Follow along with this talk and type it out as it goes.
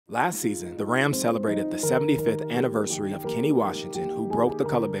Last season, the Rams celebrated the 75th anniversary of Kenny Washington, who broke the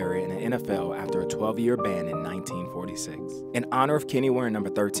color barrier in the NFL after a 12-year ban in 1946. In honor of Kenny wearing number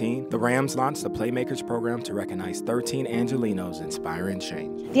 13, the Rams launched the pLAymakers program to recognize 13 Angelenos inspiring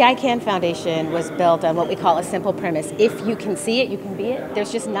change. The ICANN Foundation was built on what we call a simple premise. If you can see it, you can be it.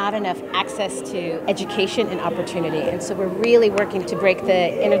 There's just not enough access to education and opportunity. And so we're really working to break the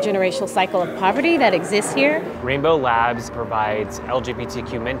intergenerational cycle of poverty that exists here. Rainbow Labs provides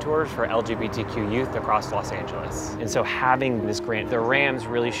LGBTQ mentors for LGBTQ youth across Los Angeles. And so having this grant, the Rams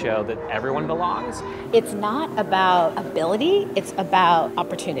really show that everyone belongs. It's not about ability, it's about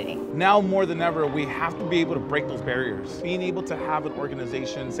opportunity. Now more than ever, we have to be able to break those barriers. Being able to have an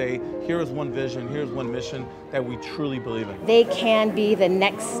organization say, here is one vision, here's one mission that we truly believe in. They can be the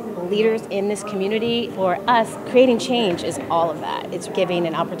next leaders in this community. For us, creating change is all of that. It's giving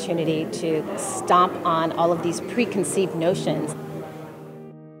an opportunity to stomp on all of these preconceived notions.